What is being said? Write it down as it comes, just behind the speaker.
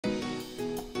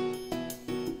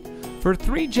For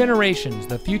 3 generations,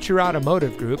 the Future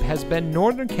Automotive Group has been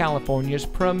Northern California's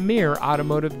premier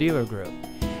automotive dealer group.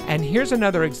 And here's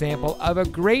another example of a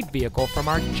great vehicle from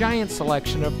our giant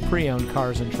selection of pre-owned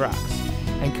cars and trucks.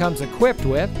 And comes equipped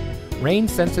with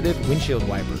rain-sensitive windshield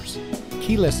wipers,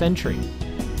 keyless entry,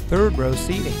 3rd row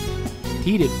seating,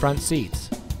 heated front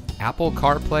seats, Apple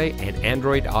CarPlay and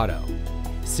Android Auto,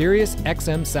 Sirius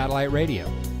XM satellite radio,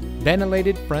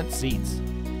 ventilated front seats,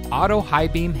 auto high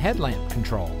beam headlamp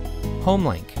control,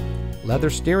 HomeLink, leather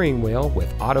steering wheel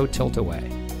with auto tilt-away,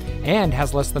 and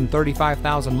has less than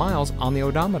 35,000 miles on the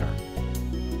odometer.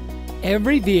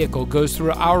 Every vehicle goes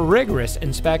through our rigorous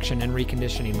inspection and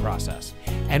reconditioning process.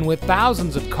 And with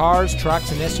thousands of cars,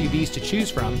 trucks, and SUVs to choose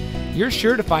from, you're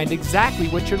sure to find exactly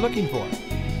what you're looking for.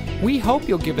 We hope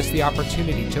you'll give us the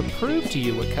opportunity to prove to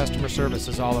you what customer service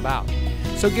is all about.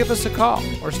 So give us a call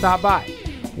or stop by.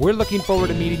 We're looking forward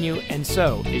to meeting you, and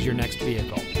so is your next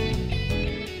vehicle.